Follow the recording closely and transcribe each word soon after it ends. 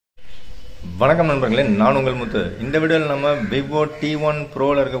வணக்கம் நண்பர்களே, நான் உங்கள் முத்து. இந்த வீடியோவில் நம்ம Vivo T1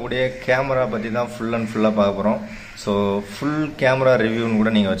 Proல இருக்கக்கூடிய கேமரா பற்றி தான் ஃபுல் அண்ட் ஃபுல்லாக பார்க்க போகிறோம். ஸோ ஃபுல் கேமரா ரிவ்யூன்னு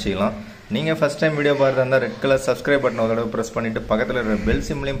கூட நீங்கள் வச்சுக்கலாம். நீங்கள் ஃபஸ்ட் டைம் வீடியோ பார்த்து இருந்தால் ரெட் கலர் சப்ஸ்கிரைப் பட்டன் ஒரு தடவை ப்ரெஸ் பண்ணிவிட்டு பக்கத்தில் இருக்கிற பெல்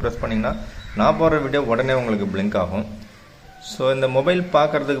சிம்லையும் ப்ரெஸ் பண்ணிங்கன்னா நான் போடுற வீடியோ உடனே உங்களுக்கு பிளிங்க் ஆகும். ஸோ இந்த மொபைல்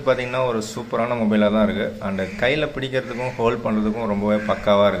பார்க்குறதுக்கு பார்த்தீங்கன்னா ஒரு சூப்பரான மொபைலாக தான் இருக்குது. அண்ட் கையில் பிடிக்கிறதுக்கும் ஹோல்ட் பண்ணுறதுக்கும் ரொம்பவே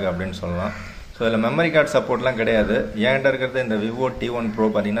பக்காவாக இருக்குது அப்படின்னு சொல்லலாம். ஸோ இதில் மெமரி கார்டு சப்போர்ட்லாம் கிடையாது. ஏன்ட்ட இருக்கிறது இந்த Vivo T1 Pro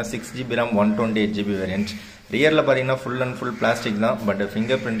பார்த்தீங்கன்னா 6GB RAM 128GB வேரியன்ட். ரியரில் பார்த்தீங்கன்னா ஃபுல் அண்ட் ஃபுல் பிளாஸ்டிக் தான், பட்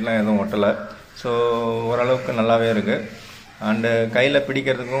ஃபிங்கர் பிரிண்ட்லாம் எதுவும் ஒட்டலை. ஸோ ஓரளவுக்கு நல்லாவே இருக்குது. அண்டு கையில்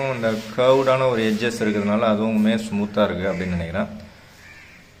பிடிக்கிறதுக்கும் இந்த கர்வ்டான ஒரு எட்ஜஸ் இருக்கிறதுனால அதுவுமே ஸ்மூத்தாக இருக்குது அப்படின்னு நினைக்கிறேன்.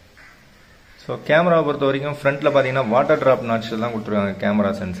 ஸோ கேமராவை பொறுத்த வரைக்கும் ஃப்ரண்ட்டில் பார்த்தீங்கன்னா வாட்டர் ட்ராப் நாட்சில் தான் கொடுத்துருக்காங்க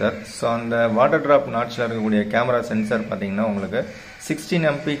கேமரா சென்சர். ஸோ அந்த வாட்டர் ட்ராப் நாட்சில் இருக்கக்கூடிய கேமரா சென்சர் பார்த்தீங்கன்னா உங்களுக்கு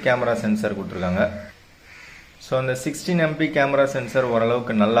 16MP கேமரா சென்சர் கொடுத்துருக்காங்க. ஸோ அந்த 16MP கேமரா சென்சர்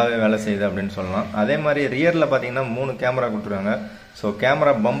ஓரளவுக்கு நல்லாவே வேலை செய்யுது அப்படின்னு சொல்லலாம். அதே மாதிரி ரியரில் பார்த்தீங்கன்னா 3 கேமரா கொடுத்துருக்காங்க. ஸோ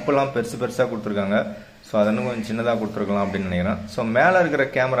கேமரா பம்ப்லாம் பெருசாக கொடுத்துருக்காங்க. ஸோ அதை இன்னும் கொஞ்சம் சின்னதாக கொடுத்துருக்கலாம் அப்படின்னு நினைக்கிறேன். ஸோ மேலே இருக்கிற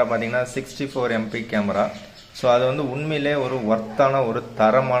கேமரா பார்த்தீங்கன்னா 64MP கேமரா. ஸோ அது வந்து உண்மையிலே ஒரு ஒர்த்தான ஒரு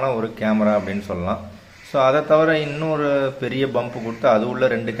தரமான ஒரு கேமரா அப்படின்னு சொல்லலாம். ஸோ அதை தவிர இன்னொரு பெரிய பம்ப் கொடுத்து அது உள்ள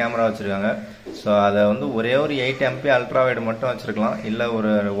 2 கேமரா வச்சுருக்காங்க. ஸோ அதை வந்து ஒரே ஒரு 8MP அல்ட்ரா வைடு மட்டும் வச்சுருக்கலாம், இல்லை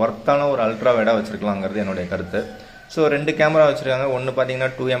ஒரு ஒர்த்தான ஒரு அல்ட்ரா வைடாக வச்சுருக்கலாங்கிறது என்னுடைய கருத்து. ஸோ 2 கேமரா வச்சுருக்காங்க. ஒன்று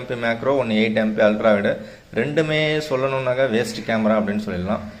பார்த்தீங்கன்னா 2MP மேக்ரோ, ஒன்று 8MP அல்ட்ரா வைடு. ரெண்டுமே சொல்லணுன்னாக்கா வேஸ்ட் கேமரா அப்படின்னு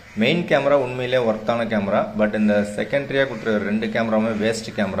சொல்லிடலாம். மெயின் கேமரா உண்மையிலே ஒர்த்தான கேமரா, பட் இந்த செகண்டரியாக கொடுத்துருக்க 2 கேமராவுமே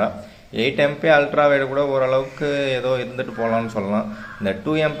waste camera. 8MP ultra wide கூட ஓரளவுக்கு ஏதோ இருந்துட்டு போகலான்னு சொல்லலாம். இந்த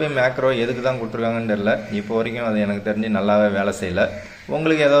 2MP மேக்ரோ எதுக்கு தான் கொடுத்துருக்காங்கன்னு தெரியல. இப்போ வரைக்கும் அது எனக்கு தெரிஞ்சு நல்லாவே வேலை செய்யலை.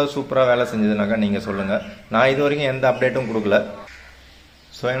 உங்களுக்கு ஏதாவது சூப்பராக வேலை செஞ்சதுனாக்கா நீங்கள் சொல்லுங்கள். நான் இது வரைக்கும் எந்த அப்டேட்டும் கொடுக்கல.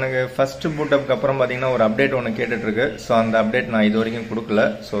 ஸோ எனக்கு ஃபஸ்ட்டு பூட்டப்புக்கு அப்புறம் பார்த்தீங்கன்னா ஒரு அப்டேட் ஒன்று கேட்டுட்ருக்கு. ஸோ அந்த அப்டேட் நான் இது வரைக்கும் கொடுக்கல.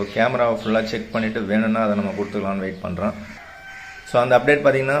 ஸோ கேமராவை ஃபுல்லாக செக் பண்ணிவிட்டு வேணும்னா அதை நம்ம கொடுத்துக்கலான்னு வெயிட் பண்ணுறேன். ஸோ அந்த அப்டேட்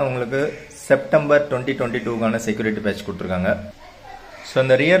பார்த்தீங்கன்னா உங்களுக்கு செப்டம்பர் 2022க்கான செக்யூரிட்டி பேட்ச் கொடுத்துருக்காங்க. ஸோ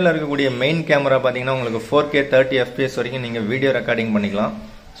இந்த ரியரில் இருக்கக்கூடிய மெயின் கேமரா பார்த்தீங்கன்னா உங்களுக்கு 4K 30fps வரைக்கும் நீங்கள் வீடியோ ரெக்கார்டிங் பண்ணிக்கலாம்.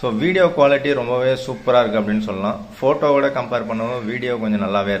 ஸோ வீடியோ குவாலிட்டி ரொம்பவே சூப்பராக இருக்குது அப்படின்னு சொல்லலாம். ஃபோட்டோவோட கம்பேர் பண்ணும்போது வீடியோ கொஞ்சம்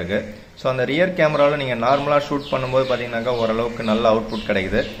நல்லாவே இருக்குது. ஸோ அந்த ரியர் கேமராவில் நீங்கள் நார்மலாக ஷூட் பண்ணும்போது பார்த்தீங்கன்னாக்கா ஓரளவுக்கு நல்ல அவுட்புட்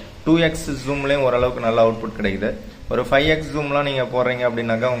கிடைக்குது. 2x ஜூம்லேயும் ஓரளவுக்கு நல்ல அவுட்புட் கிடைக்குது. ஒரு 5x ஜூம்லாம் நீங்கள் போடுறீங்க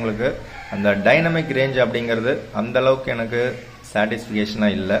அப்படின்னாக்கா உங்களுக்கு அந்த டைனமிக் ரேஞ்ச் அப்படிங்கிறது அந்தளவுக்கு எனக்கு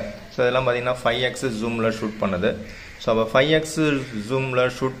சாட்டிஸ்ஃபிகேஷனாக இல்லை. ஸோ இதெல்லாம் பார்த்தீங்கன்னா 5x ஜூமில் ஷூட் பண்ணுது. ஸோ அப்போ 5x ஜூமில்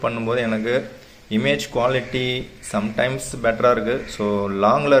ஷூட் பண்ணும்போது எனக்கு இமேஜ் குவாலிட்டி சம்டைம்ஸ் பெட்டராக இருக்குது. ஸோ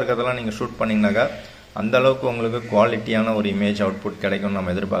லாங்கில் இருக்கிறதெல்லாம் நீங்கள் ஷூட் பண்ணிங்கனாக்கா அந்தளவுக்கு உங்களுக்கு குவாலிட்டியான ஒரு இமேஜ் அவுட்புட் கிடைக்கும்னு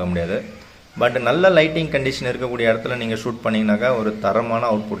நம்ம எதிர்பார்க்க முடியாது. பட் நல்ல லைட்டிங் கண்டிஷன் இருக்கக்கூடிய இடத்துல நீங்கள் ஷூட் பண்ணிங்கனாக்கா ஒரு தரமான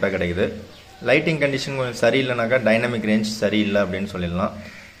அவுட்புட்டாக கிடைக்குது. லைட்டிங் கண்டிஷன் கொஞ்சம் சரியில்லைனாக்கா டைனமிக் ரேஞ்ச் சரியில்லை அப்படின்னு சொல்லிடலாம்.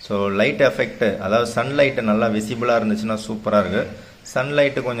 ஸோ லைட் எஃபெக்ட், அதாவது சன்லைட்டு நல்லா விசிபிளாக இருந்துச்சுன்னா சூப்பராக இருக்குது.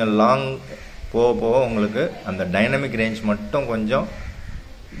 சன்லைட்டு கொஞ்சம் லாங் போக உங்களுக்கு அந்த டைனமிக் ரேஞ்ச் மட்டும் கொஞ்சம்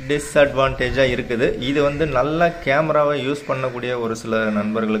டிஸ்அட்வான்டேஜாக இருக்குது. இது வந்து நல்ல கேமராவை யூஸ் பண்ணக்கூடிய ஒரு சில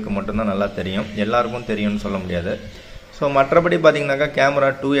நண்பர்களுக்கு மட்டும்தான் நல்லா தெரியும், எல்லாருக்கும் தெரியும்னு சொல்ல முடியாது. ஸோ மற்றபடி பார்த்தீங்கன்னாக்கா camera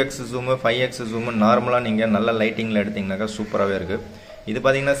 2x zoom 5x zoom நார்மலாக நீங்கள் நல்ல லைட்டிங்கில் எடுத்திங்கனாக்கா சூப்பராகவே இருக்குது. இது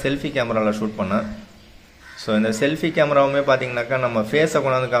பார்த்தீங்கன்னா செல்ஃபி கேமராவில் ஷூட் பண்ணேன். ஸோ இந்த செல்ஃபி கேமராவுமே பார்த்தீங்கன்னாக்கா நம்ம ஃபேஸை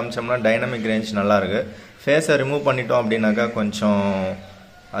கொண்டாந்து காமிச்சோம்னா டைனமிக் ரேஞ்ச் நல்லாயிருக்கு. ஃபேஸை ரிமூவ் பண்ணிட்டோம் அப்படின்னாக்கா கொஞ்சம்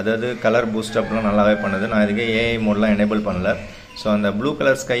அதாவது கலர் பூஸ்டப்லாம் நல்லாவே பண்ணுது. நான் இதுக்கே ஏஐ மோட்லாம் எனேபிள் பண்ணல. ஸோ அந்த ப்ளூ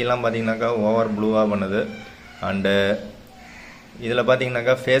கலர் ஸ்கைலாம் பார்த்தீங்கன்னாக்கா ஓவர் ப்ளூவாக பண்ணுது. அண்டு இதில்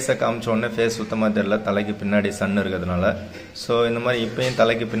பார்த்தீங்கன்னாக்கா ஃபேஸை காமிச்சோடனே ஃபேஸ் சுத்தமாக தெரியல, தலைக்கு பின்னாடி சன் இருக்கிறதுனால. ஸோ இந்த மாதிரி இப்போயும்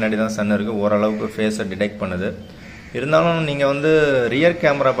தலைக்கு பின்னாடி தான் சன் இருக்குது, ஓரளவுக்கு ஃபேஸை டிடெக்ட் பண்ணுது. இருந்தாலும் நீங்கள் வந்து ரியர்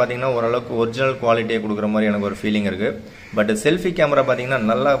கேமரா பார்த்தீங்கன்னா ஓரளவுக்கு ஒரிஜினல் குவாலிட்டியை கொடுக்குற மாதிரி எனக்கு ஒரு ஃபீலிங் இருக்குது. பட் செல்ஃபி கேமரா பார்த்தீங்கன்னா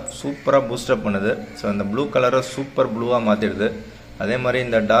நல்லா சூப்பராக பூஸ்டப் பண்ணுது. ஸோ அந்த ப்ளூ கலரை சூப்பர் ப்ளூவாக மாற்றிடுது. அதே மாதிரி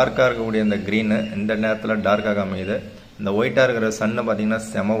இந்த டார்க்காக இருக்கக்கூடிய இந்த க்ரீனு இந்த நேரத்தில் டார்க்காக அமையுது. இந்த ஒயிட்டாக இருக்கிற சன்னை பார்த்தீங்கன்னா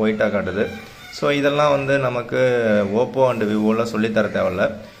செம ஒயிட்டாக காட்டுது. ஸோ இதெல்லாம் வந்து நமக்கு ஓப்போ அண்டு விவோவில் சொல்லித்தர தேவையில்ல.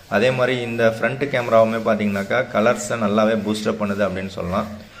 அதே மாதிரி இந்த ஃப்ரண்ட் கேமராவுமே பார்த்தீங்கன்னாக்கா கலர்ஸை நல்லாவே பூஸ்டப் பண்ணுது அப்படின்னு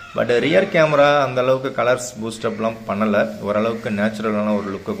சொல்லலாம். பட் ரியர் கேமரா அந்தளவுக்கு கலர்ஸ் பூஸ்டப்லாம் பண்ணலை, ஓரளவுக்கு நேச்சுரலான ஒரு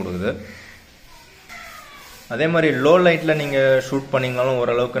லுக்கை கொடுக்குது. அதே மாதிரி லோ லைட்டில் நீங்கள் ஷூட் பண்ணிங்கனாலும்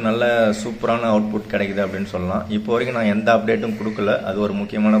ஓரளவுக்கு நல்ல சூப்பரான அவுட்புட் கிடைக்குது அப்படின்னு சொல்லலாம். இப்போ வரைக்கும் நான் எந்த அப்டேட்டும் கொடுக்கல, அது ஒரு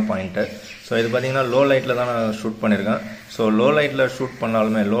முக்கியமான பாயிண்ட்டு. ஸோ இது பார்த்தீங்கன்னா லோ லைட்டில் தான் நான் ஷூட் பண்ணியிருக்கேன். ஸோ லோ லைட்டில் ஷூட்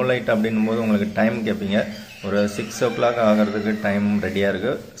பண்ணாலுமே லோ லைட் அப்படின்னும் போது உங்களுக்கு டைம் கேட்பீங்க. ஒரு 6 o'clock ஆகிறதுக்கு டைம் ரெடியாக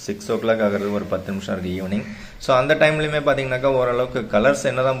இருக்குது. 6 o'clock ஆகிறதுக்கு ஒரு 10 நிமிஷம் இருக்குது ஈவினிங். ஸோ அந்த டைம்லையுமே பார்த்தீங்கன்னாக்கா ஓரளவுக்கு கலர்ஸ்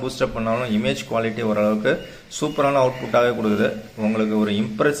என்ன தான் பூஸ்டப் பண்ணாலும் இமேஜ் குவாலிட்டி ஓரளவுக்கு சூப்பரான அவுட்புட்டாகவே கொடுக்குது. உங்களுக்கு ஒரு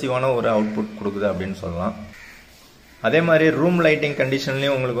இம்ப்ரெசிவான ஒரு அவுட்புட் கொடுக்குது அப்படின்னு சொல்லலாம். அதே மாதிரி ரூம் லைட்டிங்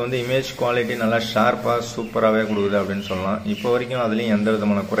கண்டிஷன்லேயும் உங்களுக்கு வந்து இமேஜ் குவாலிட்டி நல்லா ஷார்ப்பாக சூப்பராகவே கொடுக்குது அப்படின்னு சொல்லலாம். இப்போ வரைக்கும் அதுலேயும் எந்த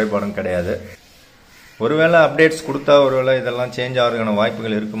விதமான குறைபாடும் கிடையாது. ஒருவேளை அப்டேட்ஸ் கொடுத்தா ஒருவேளை இதெல்லாம் சேஞ்ச் ஆகிறதுக்கான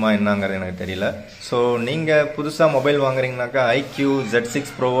வாய்ப்புகள் இருக்குமா என்னங்கிறது எனக்கு தெரியல. ஸோ நீங்கள் புதுசாக மொபைல் வாங்குறீங்கனாக்கா iQOO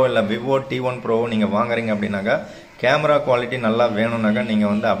Z6 ப்ரோவோ இல்லை Vivo T1 ப்ரோவோ நீங்கள் வாங்குறீங்க அப்படின்னாக்கா கேமரா குவாலிட்டி நல்லா வேணும்னாக்கா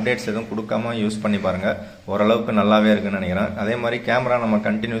நீங்கள் வந்து அப்டேட்ஸ் எதுவும் கொடுக்காம யூஸ் பண்ணி பாருங்கள். ஓரளவுக்கு நல்லாவே இருக்குன்னு நினைக்கிறேன். அதே மாதிரி கேமரா நம்ம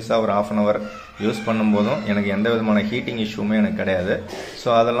கண்டினியூஸாக ஒரு 1/2 hour யூஸ் பண்ணும்போதும் எனக்கு எந்த விதமான ஹீட்டிங் இஷ்யூமே எனக்கு கிடையாது. ஸோ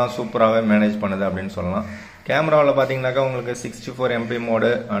அதெல்லாம் சூப்பராகவே மேனேஜ் பண்ணுது அப்படின்னு சொல்லலாம். கேமராவில் பார்த்தீங்கன்னாக்கா உங்களுக்கு 64 MP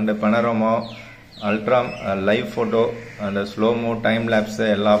mode and பனரோமா ultra live photo and slo-mo time labs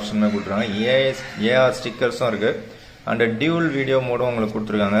எல்லா ஆப்ஷனுமே கொடுத்துருக்காங்க. ஏஆர் ஸ்டிக்கர்ஸும் இருக்குது அண்டு டியூல் வீடியோ மோடும் உங்களுக்கு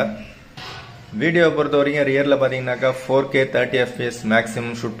கொடுத்துருக்காங்க. வீடியோவை பொறுத்த வரைக்கும் ரியரில் பார்த்தீங்கன்னாக்கா 4K 30 FPS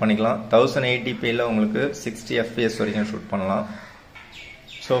மேக்ஸிமம் ஷூட் பண்ணிக்கலாம். 1080pயில் உங்களுக்கு 60 FPS வரைக்கும் ஷூட் பண்ணலாம்.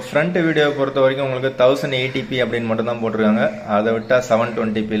 ஸோ ஃப்ரண்ட் வீடியோவை பொறுத்த வரைக்கும் உங்களுக்கு 1080p அப்படின்னு மட்டும் தான் போட்டிருக்காங்க. அதை விட்டால்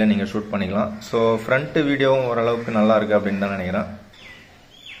 720pயில் நீங்கள் ஷூட் பண்ணிக்கலாம். ஸோ ஃப்ரண்ட் வீடியோவும் ஓரளவுக்கு நல்லா இருக்குது அப்படின்னு தான் நினைக்கிறேன்.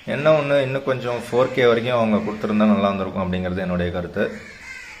 என்ன ஒன்று இன்னும் கொஞ்சம் 4K வரைக்கும் அவங்க கொடுத்துருந்தா நல்லா இருந்திருக்கும் அப்படிங்கிறது என்னுடைய கருத்து.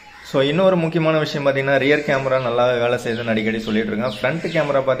 ஸோ இன்னொரு முக்கியமான விஷயம் பார்த்தீங்கன்னா ரியர் கேமரா நல்லா வேலை செய்யுதுன்னு அடிக்கடி சொல்லிட்டு இருக்கேன். ஃப்ரண்ட்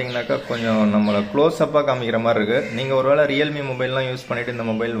கேமரா பார்த்தீங்கன்னாக்கா கொஞ்சம் நம்மளை க்ளோஸ்அப்பாக காமிக்கிற மாதிரி இருக்குது. நீங்கள் ஒருவேளை ரியல்மி மொபைல்லாம் யூஸ் பண்ணிவிட்டு இந்த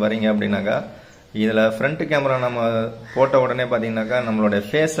மொபைல் வரீங்க அப்படின்னாக்கா இதில் ஃப்ரண்ட் கேமரா நம்ம போட்ட உடனே பார்த்தீங்கன்னாக்கா நம்மளோட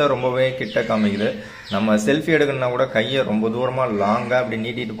ஃபேஸை ரொம்பவே கிட்ட காமிக்குது. நம்ம செல்ஃபி எடுக்கணுன்னா கூட கையை ரொம்ப தூரமாக லாங்காக அப்படி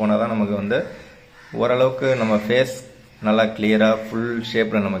நீட்டிட்டு போனால் தான் நமக்கு வந்து ஓரளவுக்கு நம்ம ஃபேஸ் நல்லா கிளியராக ஃபுல்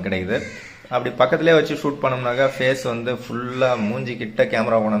ஷேப்பில் நமக்கு கிடைக்குது. அப்படி பக்கத்துலேயே வச்சு ஷூட் பண்ணோம்னாக்கா ஃபேஸ் வந்து ஃபுல்லாக மூஞ்சி கிட்ட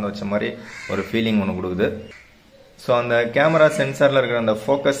கேமரா கொண்டாந்து வச்ச மாதிரி ஒரு ஃபீலிங் ஒன்று கொடுக்குது. ஸோ அந்த கேமரா சென்சாரில் இருக்கிற அந்த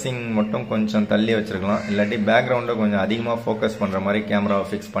ஃபோக்கஸிங் மட்டும் கொஞ்சம் தள்ளி வச்சுருக்கலாம். இல்லாட்டி பேக்ரவுண்டை கொஞ்சம் அதிகமாக ஃபோக்கஸ் பண்ணுற மாதிரி கேமராவை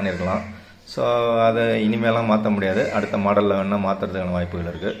ஃபிக்ஸ் பண்ணியிருக்கலாம். ஸோ அதை இனிமேலாம் மாற்ற முடியாது. அடுத்த மாடலில் வேணால் மாற்றுறதுக்கான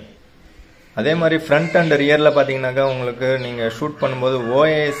வாய்ப்புகள் இருக்குது. அதே மாதிரி ஃப்ரண்ட் அண்ட் ரியரில் பார்த்தீங்கன்னாக்கா உங்களுக்கு நீங்கள் ஷூட் பண்ணும்போது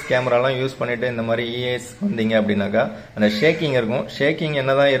OIS கேமராலாம் யூஸ் பண்ணிவிட்டு இந்த மாதிரி ES வந்தீங்க அப்படின்னாக்கா அந்த ஷேக்கிங் இருக்கும். ஷேக்கிங்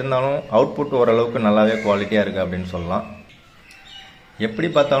என்ன தான் இருந்தாலும் அவுட்புட் ஓரளவுக்கு நல்லாவே குவாலிட்டியாக இருக்குது அப்படின்னு சொல்லலாம். எப்படி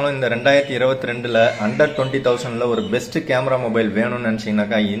பார்த்தாலும் இந்த 2022 அண்டர் 20,000 ஒரு பெஸ்ட்டு கேமரா மொபைல் வேணும்னு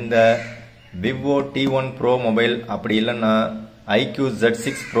நினச்சிங்கனாக்கா இந்த Vivo T1 Pro மொபைல், அப்படி இல்லைன்னா iQOO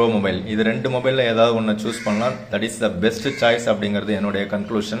Z6 Pro மொபைல், இது 2 மொபைலில் ஏதாவது ஒன்று சூஸ் பண்ணலாம். That is the best choice அப்படிங்கிறது என்னுடைய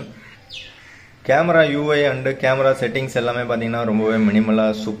conclusion. Camera UI and camera settings எல்லாமே பார்த்தீங்கன்னா ரொம்பவே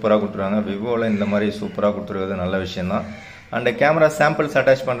மினிமலாக சூப்பராக கொடுத்துருவாங்க. விவோவில் இந்த மாதிரி சூப்பராக கொடுத்துருக்கிறது நல்ல விஷயம் தான். அண்டு கேமரா சாம்பிள்ஸ்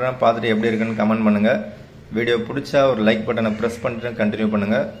அட்டாச் பண்ணுறேன், பார்த்துட்டு எப்படி இருக்குன்னு கமெண்ட் பண்ணுங்கள். வீடியோ பிடிச்சா ஒரு லைக் பட்டனை ப்ரெஸ் பண்ணிட்டு கண்டினியூ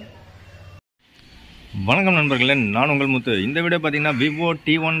பண்ணுங்கள். வணக்கம் நண்பர்களே, நான் உங்கள் முத்து. இந்த வீடியோ பார்த்தீங்கன்னா Vivo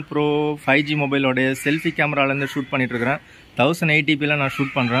T1 Pro 5G மொபைலோடைய selfie கேமராலேருந்து shoot பண்ணிட்டுருக்கிறேன். 1080pயில் நான்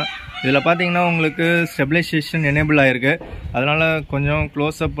ஷூட் பண்ணுறேன். இதில் பார்த்தீங்கன்னா உங்களுக்கு ஸ்டெபிலைசேஷன் எனேபிள் ஆகிருக்கு. அதனால் கொஞ்சம்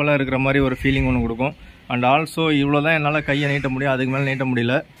க்ளோஸ்அப்பெல்லாம் இருக்கிற மாதிரி ஒரு ஃபீலிங் ஒன்று கொடுக்கும். அண்ட் ஆல்சோ இவ்வளோ தான் என்னால் கையை நீட்ட முடியும், அதுக்கு மேலே நீட்ட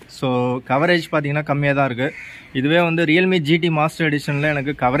முடியல. ஸோ கவரேஜ் பார்த்தீங்கன்னா கம்மியாக தான் இருக்குது. இதுவே வந்து ரியல்மி GT மாஸ்டர் எடிஷனில்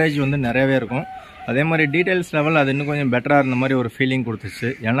எனக்கு கவரேஜ் வந்து நிறையவே இருக்கும். அதே மாதிரி டீட்டெயில்ஸ் லெவல் அது இன்னும் கொஞ்சம் பெட்டராக இருந்த மாதிரி ஒரு ஃபீலிங் கொடுத்துச்சு.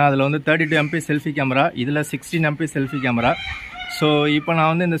 ஏன்னா அதில் வந்து 32 MP செல்ஃபி கேமரா, இதில் 16 MP செல்ஃபி கேமரா. ஸோ இப்போ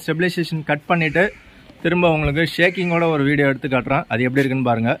நான் வந்து இந்த ஸ்டெபிலைசேஷன் கட் பண்ணிவிட்டு திரும்ப உங்களுக்கு ஷேக்கிங்கோட ஒரு வீடியோ எடுத்து காட்டுறேன். அது எப்படி இருக்குன்னு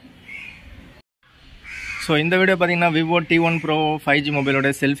பாருங்கள். ஸோ இந்த வீடியோ பார்த்தீங்கன்னா Vivo T1 Pro 5G மொபைலோட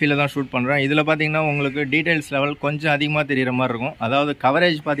செல்ஃபியில் தான் ஷூட் பண்ணுறேன். இதில் பார்த்தீங்கன்னா உங்களுக்கு டீட்டெயில்ஸ் லெவல் கொஞ்சம் அதிகமாக தெரிகிற மாதிரி இருக்கும். அதாவது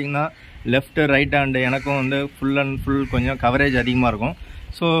கவரேஜ் பார்த்தீங்கன்னா லெஃப்ட் ரைட் ஹேண்டு எனக்கும் வந்து ஃபுல் அண்ட் ஃபுல் கொஞ்சம் கவரேஜ் அதிகமாக இருக்கும்.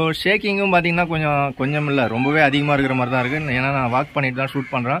 ஸோ ஷேக்கிங்கும் பார்த்தீங்கன்னா கொஞ்சம் இல்லை, ரொம்பவே அதிகமாக இருக்கிற மாதிரி தான் இருக்குது. ஏன்னா நான் வாக் பண்ணிட்டு தான்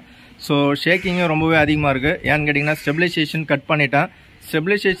ஷூட் பண்ணுறேன். ஸோ ஷேக்கிங்கும் ரொம்பவே அதிகமாக இருக்குது. ஏன்னு கேட்டிங்கன்னா ஸ்டெபிலைசேஷன் கட் பண்ணிட்டேன்.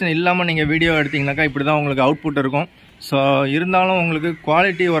 ஸ்டெபிலைசேஷன் இல்லாமல் நீங்கள் வீடியோ எடுத்திங்கனாக்கா இப்படி தான் உங்களுக்கு அவுட்புட் இருக்கும். ஸோ இருந்தாலும் உங்களுக்கு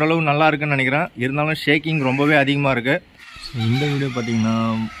குவாலிட்டி ஓரளவு நல்லா இருக்குன்னு நினைக்கிறேன். இருந்தாலும் ஷேக்கிங் ரொம்பவே அதிகமாக இருக்குது. ஸோ இந்த வீடியோ பார்த்தீங்கன்னா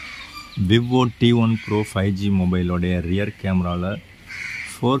Vivo T1 Pro 5G மொபைலோடைய rear கேமராவில்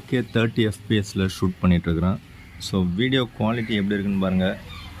 4K 30 FPSல shoot பண்ணிகிட்ருக்கிறேன். So video quality எப்படி இருக்குன்னு பாருங்கள்.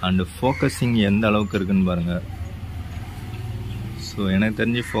 அண்டு ஃபோக்கஸிங் எந்த அளவுக்கு இருக்குன்னு பாருங்கள். ஸோ எனக்கு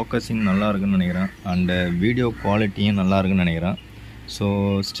தெரிஞ்சு ஃபோக்கஸிங் நல்லா இருக்குன்னு நினைக்கிறேன். அண்டு வீடியோ குவாலிட்டியும் நல்லா இருக்குன்னு நினைக்கிறேன். ஸோ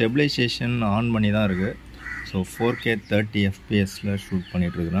ஸ்டெபிலைசேஷன் ஆன் பண்ணி தான் இருக்குது. So 4K 30 FPSல shoot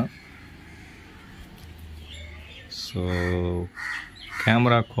பண்ணிகிட்ருக்குறேன். So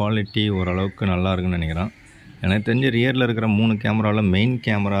camera quality ஓரளவுக்கு நல்லா இருக்குன்னு நினைக்கிறேன். எனக்கு தெரிஞ்சு ரியரில் இருக்கிற 3 கேமராவில் மெயின்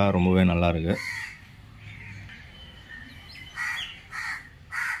கேமரா ரொம்பவே நல்லா இருக்குது.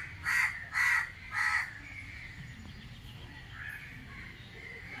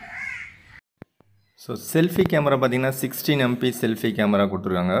 ஸோ செல்ஃபி கேமரா பார்த்திங்கன்னா 16 MP செல்ஃபி கேமரா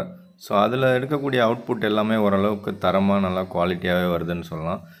கொடுத்துருக்காங்க. ஸோ அதில் எடுக்கக்கூடிய அவுட்புட் எல்லாமே ஓரளவுக்கு தரமாக நல்லா குவாலிட்டியாகவே வருதுன்னு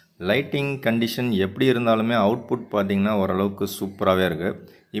சொல்லலாம். லைட்டிங் கண்டிஷன் எப்படி இருந்தாலுமே அவுட்புட் பார்த்திங்கன்னா ஓரளவுக்கு சூப்பராகவே இருக்குது.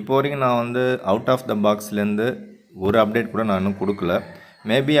 இப்போ வரைக்கும் நான் வந்து அவுட் ஆஃப் த பாக்ஸ்லேருந்து ஒரு அப்டேட் கூட நான் இன்னும் கொடுக்கல.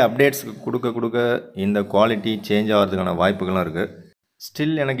 மேபி அப்டேட்ஸ் கொடுக்க இந்த குவாலிட்டி சேஞ்ச் ஆகிறதுக்கான வாய்ப்புகளும் இருக்குது.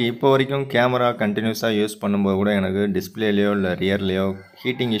 ஸ்டில் எனக்கு இப்போ வரைக்கும் கேமரா கண்டினியூஸாக யூஸ் பண்ணும்போது கூட எனக்கு டிஸ்பிளேலையோ இல்லை ரியர்லேயோ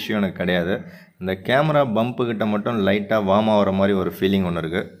ஹீட்டிங் இஷ்யூ எனக்கு கிடையாது. இந்த கேமரா பம்பு கிட்ட மட்டும் லைட்டாக வார்ம் ஆகிற மாதிரி ஒரு ஃபீலிங் ஒன்று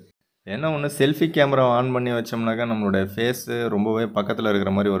இருக்குது. என்ன ஒன்று, செல்ஃபி கேமரா ஆன் பண்ணி வச்சோம்னாக்கா நம்மளுடைய ஃபேஸு ரொம்பவே பக்கத்தில்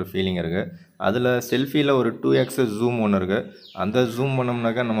இருக்கிற மாதிரி ஒரு ஃபீலிங் இருக்குது. அதில் செல்ஃபியில் ஒரு 2x ஜூம் ஒன்று இருக்குது. அந்த ஜூம்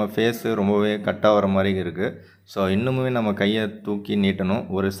பண்ணோம்னாக்கா நம்ம ஃபேஸு ரொம்பவே கட் ஆகிற மாதிரி இருக்குது. ஸோ இன்னுமே நம்ம கையை தூக்கி நீட்டணும்.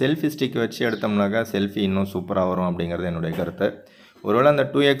 ஒரு செல்ஃபி ஸ்டிக் வச்சு எடுத்தோம்னாக்கா செல்ஃபி இன்னும் சூப்பராக வரும் அப்படிங்கிறது என்னுடைய கருத்து. ஒருவேளை அந்த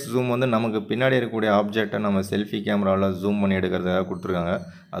 2x ஜூம் வந்து நமக்கு பின்னாடி இருக்கக்கூடிய ஆப்ஜெக்டை நம்ம செல்ஃபி கேமராவில் ஜூம் பண்ணி எடுக்கிறதுக்காக கொடுத்துருக்காங்க.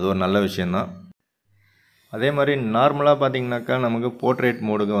 அது ஒரு நல்ல விஷயந்தான். அதே மாதிரி நார்மலாக பார்த்தீங்கன்னாக்கா நமக்கு போர்ட்ரேட்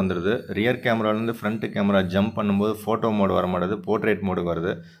மோடுக்கு வந்துடுது. ரியர் கேமராலேருந்து ஃப்ரண்ட் கேமரா ஜம்ப் பண்ணும்போது ஃபோட்டோ மோடு வர மாட்டேது, போர்ட்ரேட் மோடுக்கு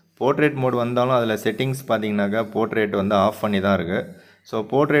வருது. போர்ட்ரேட் மோடு வந்தாலும் அதில் செட்டிங்ஸ் பார்த்தீங்கன்னாக்கா போர்ட்ரேட் வந்து ஆஃப் பண்ணி தான் இருக்குது. ஸோ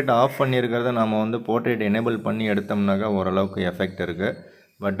போர்ட்ரேட் ஆஃப் பண்ணியிருக்கிறத நம்ம வந்து போர்ட்ரேட் எனேபிள் பண்ணி எடுத்தோம்னாக்கா ஓரளவுக்கு எஃபெக்ட் இருக்குது.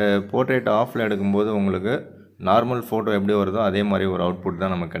 பட்டு போர்ட்ரேட் ஆஃபில் எடுக்கும்போது உங்களுக்கு நார்மல் ஃபோட்டோ எப்படி வருதோ அதே மாதிரி ஒரு அவுட்புட்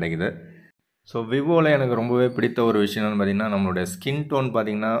தான் நமக்கு கிடைக்குது. ஸோ விவோவில் எனக்கு ரொம்பவே பிடித்த ஒரு விஷயம் என்னென்னு பார்த்திங்கன்னா, நம்மளுடைய ஸ்கின் டோன்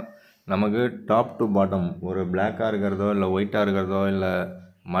பார்த்திங்கன்னா நமக்கு டாப் டு பாட்டம் ஒரு பிளாக்காக இருக்கிறதோ இல்லை ஒயிட்டாக இருக்கிறதோ இல்லை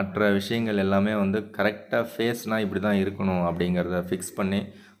மற்ற விஷயங்கள் எல்லாமே வந்து கரெக்டாக ஃபேஸ்னால் இப்படி தான் இருக்கணும் அப்படிங்கிறத ஃபிக்ஸ் பண்ணி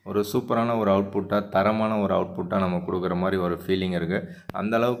ஒரு சூப்பரான ஒரு அவுட்புட்டாக தரமான ஒரு அவுட்புட்டாக நம்ம கொடுக்குற மாதிரி ஒரு ஃபீலிங் இருக்குது.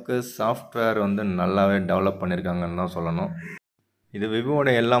 அந்தளவுக்கு சாஃப்ட்வேர் வந்து நல்லாவே டெவலப் பண்ணியிருக்காங்கன்னு தான் சொல்லணும். இது விவோட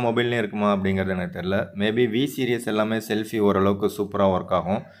எல்லா மொபைல்லையும் இருக்குமா அப்படிங்கிறது எனக்கு தெரியல. மேபி வி சீரியஸ் எல்லாமே செல்ஃபி ஓரளவுக்கு சூப்பராக ஒர்க்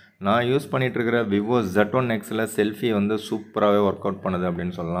ஆகும். நான் யூஸ் பண்ணிகிட்ருக்கிற விவோ Z1 Xல் செல்ஃபி வந்து சூப்பராகவே ஒர்க் அவுட் பண்ணுது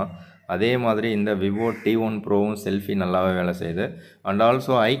அப்படின்னு சொல்லலாம். அதே மாதிரி இந்த விவோ T1 ப்ரோவும் செல்ஃபி நல்லாவே வேலை செய்யுது. And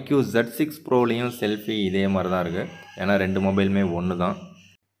also iQOO Z6 ப்ரோலையும் selfie இதே மாதிரி தான் இருக்குது. ஏன்னா 2 மொபைலுமே ஒன்று தான்.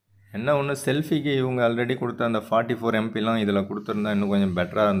 என்ன ஒன்று, செல்ஃபிக்கு இவங்க ஆல்ரெடி கொடுத்த அந்த 44 MPலாம் இதில் கொடுத்துருந்தா இன்னும் கொஞ்சம்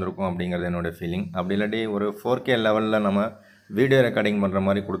பெட்டராக இருந்திருக்கும் அப்படிங்கிறது என்னோடய ஃபீலிங். அப்படி இல்லாட்டி ஒரு 4K லெவலில் நம்ம வீடியோ ரெக்கார்டிங் பண்ணுற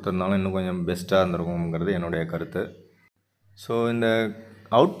மாதிரி கொடுத்துருந்தாலும் இன்னும் கொஞ்சம் பெஸ்ட்டாக இருந்திருக்குங்கிறது என்னுடைய கருத்து. ஸோ இந்த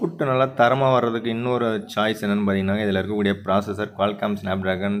அவுட்புட் நல்லா தரமாக வர்றதுக்கு இன்னொரு சாய்ஸ் என்னென்னு பார்த்தீங்கன்னா, இதில் இருக்கக்கூடிய ப்ராசஸர் Qualcomm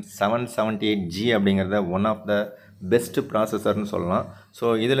Snapdragon 778G அப்படிங்கிறத ஒன் ஆஃப் த பெஸ்ட் ப்ராசஸர்னு சொல்லலாம். ஸோ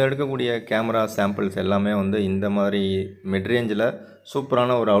இதில் எடுக்கக்கூடிய கேமரா சாம்பிள்ஸ் எல்லாமே வந்து இந்த மாதிரி மிட்ரேஞ்சில்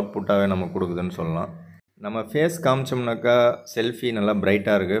சூப்பரான ஒரு அவுட்புட்டாகவே நம்ம கொடுக்குதுன்னு சொல்லலாம். நம்ம ஃபேஸ் காமிச்சோம்னாக்கா செல்ஃபி நல்லா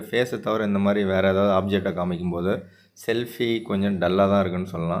பிரைட்டாக இருக்குது. ஃபேஸை தவிர இந்த மாதிரி வேறு ஏதாவது ஆப்ஜெக்டை காமிக்கும்போது செல்ஃபி கொஞ்சம் டல்லாக தான்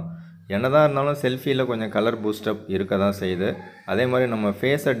இருக்குதுன்னு சொல்லலாம். என்னதான் இருந்தாலும் செல்ஃபியில் கொஞ்சம் கலர் பூஸ்டப் இருக்க தான் செய்யுது. அதே மாதிரி நம்ம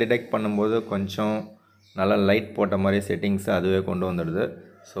ஃபேஸை டிடெக்ட் பண்ணும்போது கொஞ்சம் நல்லா லைட் போட்ட மாதிரி செட்டிங்ஸை அதுவே கொண்டு வந்துடுது.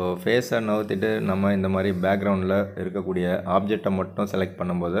 ஸோ ஃபேஸை நவுத்திட்டு நம்ம இந்த மாதிரி பேக்ரவுண்டில் இருக்கக்கூடிய ஆப்ஜெக்டை மட்டும் செலக்ட்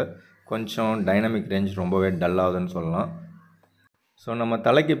பண்ணும்போது கொஞ்சம் டைனமிக் ரேஞ்ச் ரொம்பவே டல்லாகுதுன்னு சொல்லலாம். ஸோ நம்ம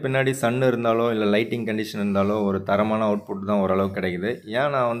தலைக்கு பின்னாடி சன் இருந்தாலோ இல்லை லைட்டிங் கண்டிஷன் இருந்தாலோ ஒரு தரமான அவுட்புட் தான் ஓரளவுக்கு கிடைக்குது.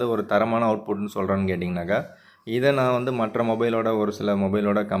 ஏன் நான் வந்து ஒரு தரமான அவுட்புட்னு சொல்கிறேன்னு கேட்டிங்கனாக்கா, இதை நான் வந்து மற்ற மொபைலோட ஒரு சில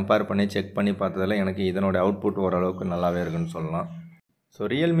மொபைலோட கம்பேர் பண்ணி செக் பண்ணி பார்த்ததில் எனக்கு இதனோட அவுட்புட் ஓரளவுக்கு நல்லாவே இருக்குன்னு சொல்லலாம். ஸோ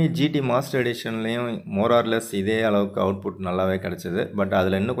ரியல்மி GT மாஸ்டர் எடிஷன்லேயும் மோரார்லெஸ் இதே அளவுக்கு அவுட்புட் நல்லாவே கிடச்சிது. பட்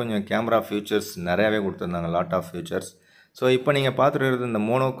அதில் இன்னும் கொஞ்சம் கேமரா ஃபியூச்சர்ஸ் நிறையாவே கொடுத்துருந்தாங்க, லாட் ஆஃப் ஃபியூச்சர்ஸ். ஸோ இப்போ நீங்கள் பார்த்துருக்கிறது இந்த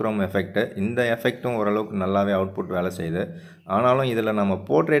மோனோக்ரோம் எஃபெக்ட்டு. இந்த எஃபெக்ட்டும் ஓரளவுக்கு நல்லாவே அவுட்புட் வேலை செய்யுது. ஆனாலும் இதில் நம்ம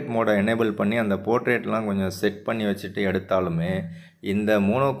போர்ட்ரேட் மோடை எனேபிள் பண்ணி அந்த போர்ட்ரேட்லாம் கொஞ்சம் செட் பண்ணி வச்சுட்டு எடுத்தாலுமே இந்த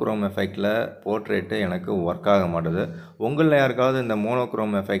மோனோக்ரோம் எஃபெக்டில் போர்ட்ரேட்டு எனக்கு ஒர்க் ஆக மாட்டுது. உங்களில் யாருக்காவது இந்த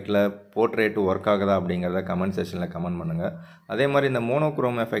மோனோக்ரோம் எஃபெக்டில் போர்ட்ரேட்டு ஒர்க் ஆகுதா அப்படிங்கிறத கமெண்ட் செக்ஷனில் கமெண்ட் பண்ணுங்கள். அதே மாதிரி இந்த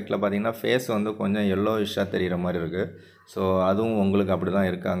மோனோக்ரோம் எஃபெக்டில் பார்த்திங்கன்னா ஃபேஸ் வந்து கொஞ்சம் எல்லோயிஷாக தெரிகிற மாதிரி இருக்குது. ஸோ அதுவும் உங்களுக்கு அப்படி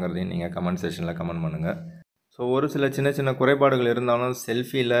தான் இருக்காங்கிறதையும் நீங்கள் கமெண்ட் செக்ஷனில் கமெண்ட் பண்ணுங்கள். ஸோ ஒரு சில சின்ன சின்ன குறைபாடுகள் இருந்தாலும்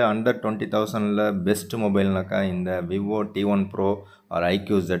செல்ஃபியில் அண்டர் 20,000ல் பெஸ்ட் மொபைல்னாக்கா இந்த Vivo T1 Pro R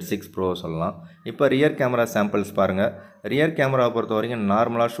iQOO Z6 Pro சொல்லலாம். இப்போ ரியர் கேமரா சாம்பிள்ஸ் பாருங்கள். ரியர் கேமராவை பொறுத்த வரைக்கும்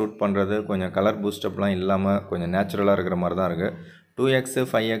நார்மலாக ஷூட் பண்ணுறது கொஞ்சம் கலர் பூஸ்டப்லாம் இல்லாமல் கொஞ்சம் நேச்சுரலாக இருக்கிற மாதிரி தான் இருக்குது. 2x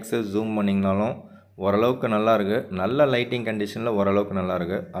 5x ஜூம் பண்ணிங்கனாலும் ஓரளவுக்கு நல்லா இருக்குது. நல்ல லைட்டிங் கண்டிஷனில் ஓரளவுக்கு நல்லா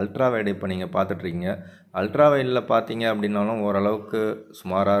இருக்குது. அல்ட்ரா வைடு இப்போ நீங்கள் பார்த்துட்ருக்கீங்க. அல்ட்ரா வைடில் பார்த்தீங்க அப்படின்னாலும் ஓரளவுக்கு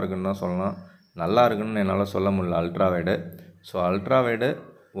சுமாராக இருக்குன்னு தான் சொல்லலாம். நல்லா இருக்குன்னு என்னால் சொல்ல முடியல ultra wide. So ultra wide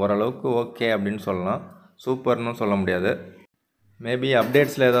ஓரளவுக்கு ஓகே அப்படின்னு சொல்லலாம், சூப்பர்னு சொல்ல முடியாது. மேபி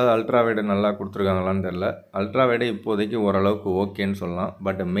அப்டேட்ஸில் ஏதாவது அல்ட்ரா வைடு நல்லா கொடுத்துருக்காங்களான்னு தெரில. அல்ட்ரா வைடு இப்போதைக்கு ஓரளவுக்கு ஓகேன்னு சொல்லலாம்.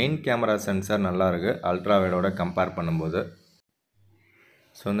 பட் மெயின் கேமரா சென்சார் நல்லா இருக்குது அல்ட்ரா வைடோட கம்பேர் பண்ணும்போது.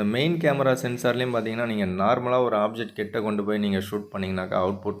 ஸோ இந்த மெயின் கேமரா சென்சார்லேயும் பார்த்தீங்கன்னா நீங்கள் நார்மலாக ஒரு ஆப்ஜெக்ட் கிட்ட கொண்டு போய் நீங்கள் ஷூட் பண்ணிங்கனாக்கா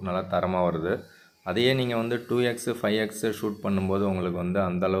அவுட்புட் நல்லா தரமாக வருது. அதையே நீங்கள் வந்து 2x 5x ஷூட் பண்ணும்போது உங்களுக்கு வந்து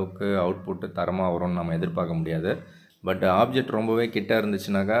அந்தளவுக்கு அவுட்புட்டு தரமாக வரும்னு நம்ம எதிர்பார்க்க முடியாது. பட் ஆப்ஜெக்ட் ரொம்பவே கிட்ட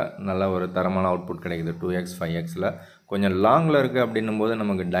இருந்துச்சுனாக்கா நல்ல ஒரு தரமான அவுட்புட் கிடைக்குது 2x 5xல். கொஞ்சம் லாங்கில் இருக்குது அப்படின்னும் போது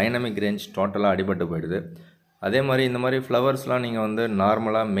நமக்கு டைனமிக் ரேஞ்ச் டோட்டலாக அடிபட்டு போயிடுது. அதே மாதிரி இந்த மாதிரி ஃப்ளவர்ஸ்லாம் நீங்கள் வந்து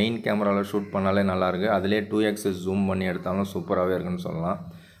நார்மலாக மெயின் கேமராவில் ஷூட் பண்ணாலே நல்லாயிருக்கு. அதிலே 2x ஜூம் பண்ணி எடுத்தாலும் சூப்பராகவே இருக்குன்னு சொல்லலாம்.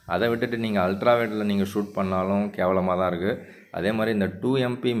 அதை விட்டுட்டு நீங்கள் அல்ட்ரா வைடில் நீங்கள் ஷூட் பண்ணாலும் கேவலமாக தான் இருக்குது. அதே மாதிரி இந்த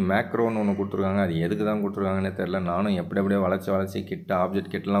 2MP மேக்ரோன்னு ஒன்று கொடுத்துருக்காங்க. அது எதுக்கு தான் கொடுத்துருக்காங்கன்னே தெரில. நானும் எப்படியே வளைச்சி கிட்ட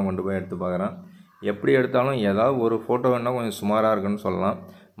ஆப்ஜெக்ட் கிட்டலாம் கொண்டு போய் எடுத்து பார்க்குறேன். எப்படி எடுத்தாலும் ஏதாவது ஒரு ஃபோட்டோ வேணால் கொஞ்சம் சுமாராக இருக்குன்னு சொல்லலாம்.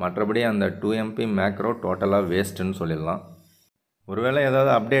 மற்றபடி அந்த 2MP மேக்ரோ டோட்டலாக வேஸ்ட்டுன்னு சொல்லிடலாம். ஒருவேளை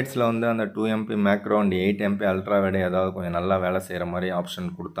ஏதாவது அப்டேட்ஸில் வந்து அந்த 2MP macro and 8MP ultra wide ஏதாவது கொஞ்சம் நல்லா வேலை செய்கிற மாதிரி ஆப்ஷன்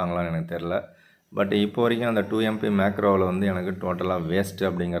கொடுத்தாங்களான்னு எனக்கு தெரில. பட் இப்போ வரைக்கும் அந்த 2MP மேக்ரோவில் வந்து எனக்கு டோட்டலாக வேஸ்ட்டு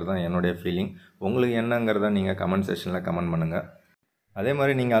அப்படிங்கிறது தான் என்னுடைய ஃபீலிங். உங்களுக்கு என்னங்கிறத நீங்கள் கமெண்ட் செக்ஷனில் கமெண்ட் பண்ணுங்கள். அதே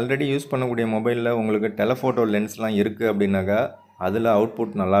மாதிரி நீங்கள் ஆல்ரெடி யூஸ் பண்ணக்கூடிய மொபைலில் உங்களுக்கு டெலஃபோட்டோ லென்ஸ்லாம் இருக்குது அப்படின்னாக்கா அதில்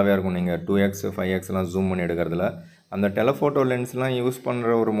அவுட்புட் நல்லாவே இருக்கும். நீங்கள் 2x 5xலாம் ஜூம் பண்ணி எடுக்கிறதுல அந்த டெலஃபோட்டோ லென்ஸ்லாம் யூஸ்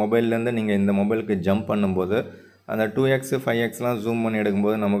பண்ணுற ஒரு மொபைல்லேருந்து நீங்கள் இந்த மொபைலுக்கு ஜம்ப் பண்ணும்போது அந்த 2x 5xலாம் ஜூம் பண்ணி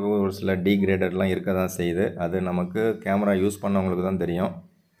எடுக்கும்போது நமக்கு ஒரு சில டீக்ரேடட்லாம் இருக்க தான் செய்யுது. அது நமக்கு கேமரா யூஸ் பண்ணவங்களுக்கு தான் தெரியும்.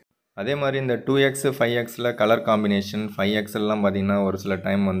 அதே மாதிரி இந்த 2x 5xல கலர் காம்பினேஷன் 5xலாம் பார்த்திங்கன்னா ஒரு சில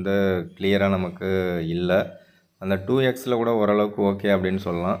டைம் வந்து கிளியராக நமக்கு இல்லை. அந்த 2xல கூட ஓரளவுக்கு ஓகே அப்படின்னு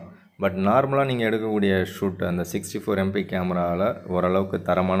சொல்லலாம். பட் நார்மலாக நீங்கள் எடுக்கக்கூடிய ஷூட் அந்த 64MP கேமராவில் ஓரளவுக்கு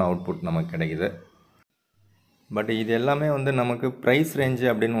தரமான அவுட்புட் நமக்கு கிடைக்குது. பட் இது எல்லாமே வந்து நமக்கு ப்ரைஸ் ரேஞ்சு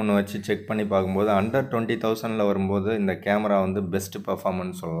அப்படின்னு ஒன்று வச்சு செக் பண்ணி பார்க்கும்போது அண்டர் 20,000 வரும்போது இந்த கேமரா வந்து பெஸ்ட்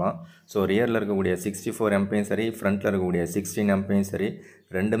பர்ஃபார்மன்ஸ் சொல்லலாம். ஸோ ரியரில் இருக்கக்கூடிய 64MP சரி, ஃப்ரண்ட்டில் இருக்கக்கூடிய 16MP சரி,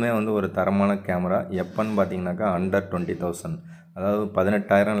 ரெண்டுமே வந்து ஒரு தரமான கேமரா. எப்போன்னு பார்த்தீங்கன்னாக்கா அண்டர் 20,000, அதாவது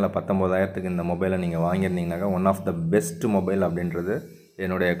 18,000 இல்லை 19,000க்கு இந்த மொபைலை நீங்கள் வாங்கியிருந்தீங்கன்னாக்கா one of the best mobile அப்படின்றது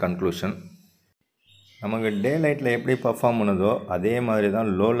என்னுடைய கன்க்ளூஷன். நமக்கு டே லைட்டில் எப்படி பர்ஃபார்ம் பண்ணுதோ அதே மாதிரி தான்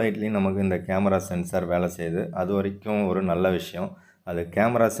லோ லைட்லேயும் நமக்கு இந்த கேமரா சென்சார் வேலை செய்யுது. அது வரைக்கும் ஒரு நல்ல விஷயம். அது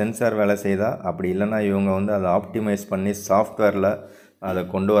கேமரா சென்சார் வேலை செய்தால், அப்படி இல்லைன்னா இவங்க வந்து அதை ஆப்டிமைஸ் பண்ணி சாஃப்ட்வேரில் அதை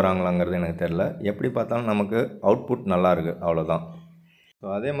கொண்டு வராங்களாங்கிறது எனக்கு தெரில. எப்படி பார்த்தாலும் நமக்கு அவுட்புட் நல்லாயிருக்கு, அவ்வளோதான். ஸோ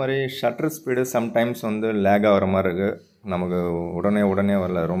அதே மாதிரி ஷட்டர் ஸ்பீடு சம்டைம்ஸ் வந்து லேக் ஆகிற மாதிரி இருக்குது. நமக்கு உடனே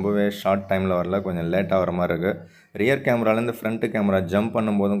வரல, ரொம்பவே ஷார்ட் டைமில் வரல, கொஞ்சம் லேட் ஆகிற மாதிரி இருக்குது. ரியர் கேமராலேருந்து ஃப்ரண்ட்டு கேமரா ஜம்ப்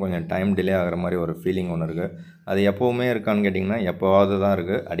பண்ணும்போதும் கொஞ்சம் டைம் டிலே ஆகிற மாதிரி ஒரு ஃபீலிங் ஒன்று இருக்குது. அது எப்போவுமே இருக்கான்னு கேட்டிங்கன்னா எப்போவாவது தான்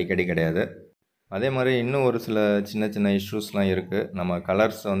இருக்குது, அடிக்கடி கிடையாது. அதே மாதிரி இன்னும் ஒரு சில சின்ன இஷ்யூஸ்லாம் இருக்குது. நம்ம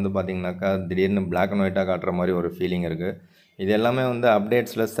கலர்ஸ் வந்து பார்த்திங்கனாக்கா திடீர்னு பிளாக் அண்ட் ஒயிட்டாக காட்டுற மாதிரி ஒரு ஃபீலிங் இருக்குது. இது எல்லாமே வந்து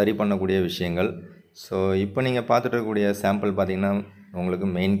அப்டேட்ஸில் சரி பண்ணக்கூடிய விஷயங்கள். ஸோ இப்போ நீங்கள் பார்த்துட்டு இருக்கக்கூடிய சாம்பிள் பார்த்திங்கன்னா உங்களுக்கு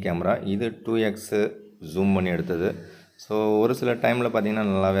மெயின் கேமரா. இது 2x ஜூம் பண்ணி எடுத்தது. ஸோ ஒரு சில டைமில் பார்த்திங்கன்னா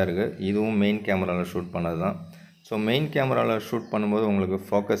நல்லாவே இருக்குது. இதுவும் மெயின் கேமராவில் ஷூட் பண்ணது தான். ஸோ மெயின் கேமராவில் ஷூட் பண்ணும்போது உங்களுக்கு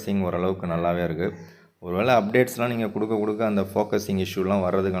ஃபோக்கஸிங் ஓரளவுக்கு நல்லாவே இருக்குது. ஒருவேளை அப்டேட்ஸ்லாம் நீங்கள் கொடுக்க அந்த ஃபோக்கஸிங் இஷ்யூலாம்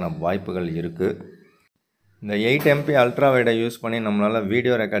வர்றதுக்கான வாய்ப்புகள் இருக்குது. இந்த 8MP அல்ட்ரா வைடை யூஸ் பண்ணி நம்மளால்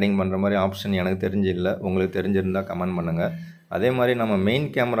வீடியோ ரெக்கார்டிங் பண்ணுற மாதிரி ஆப்ஷன் எனக்கு தெரிஞ்சில்லை. உங்களுக்கு தெரிஞ்சிருந்தால் கமெண்ட் பண்ணுங்கள். அதே மாதிரி நம்ம மெயின்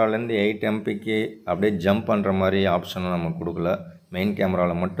கேமராலேருந்து 8MPக்கு அப்படியே ஜம்ப் பண்ணுற மாதிரி ஆப்ஷனும் நம்ம கொடுக்கல. மெயின்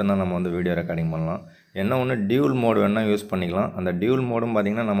கேமராவில் மட்டும்தான் நம்ம வந்து வீடியோ ரெக்கார்டிங் பண்ணலாம். என்ன ஒன்று டியூல் மோடு வேணால் யூஸ் பண்ணிக்கலாம். அந்த டியூல் மோடும்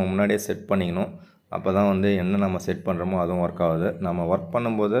பார்த்திங்கன்னா நம்ம முன்னாடியே செட் பண்ணிக்கணும். அப்போ தான் வந்து என்ன நம்ம செட் பண்ணுறோமோ அதுவும் ஒர்க் ஆகுது. நம்ம ஒர்க்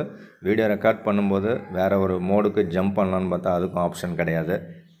பண்ணும்போது வீடியோ ரெக்கார்ட் பண்ணும்போது வேறு ஒரு மோடுக்கு ஜம்ப் பண்ணலான்னு பார்த்தா அதுக்கும் ஆப்ஷன் கிடையாது.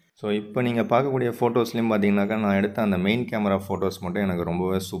 ஸோ இப்போ நீங்கள் பார்க்கக்கூடிய ஃபோட்டோஸ்லேயும் பார்த்தீங்கன்னாக்கா நான் எடுத்த அந்த மெயின் கேமரா ஃபோட்டோஸ் மட்டும் எனக்கு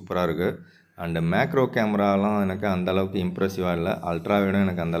ரொம்பவே சூப்பராக இருக்குது. அண்டு மேக்ரோ கேமராலாம் எனக்கு அந்தளவுக்கு இம்ப்ரெசிவாக இல்லை. அல்ட்ராவைடும்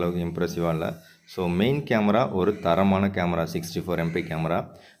எனக்கு அந்தளவுக்கு இம்ப்ரெசிவாக இல்லை. ஸோ மெயின் கேமரா ஒரு தரமான கேமரா, 64MP கேமரா.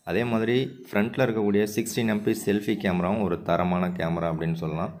 அதே மாதிரி ஃப்ரண்ட்டில் இருக்கக்கூடிய 16MP செல்ஃபி கேமராவும் ஒரு தரமான கேமரா அப்படின்னு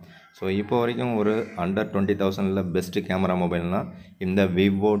சொல்லலாம். ஸோ இப்போ வரைக்கும் ஒரு அண்டர் 20,000 பெஸ்ட்டு கேமரா மொபைல்னால் இந்த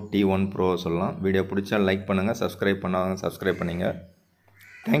Vivo T1 Pro சொல்லலாம். வீடியோ பிடிச்சா லைக் பண்ணுங்கள், சப்ஸ்கிரைப் பண்ணாங்க சப்ஸ்கிரைப் பண்ணிங்க.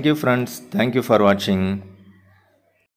 Thank you friends, thank you for watching.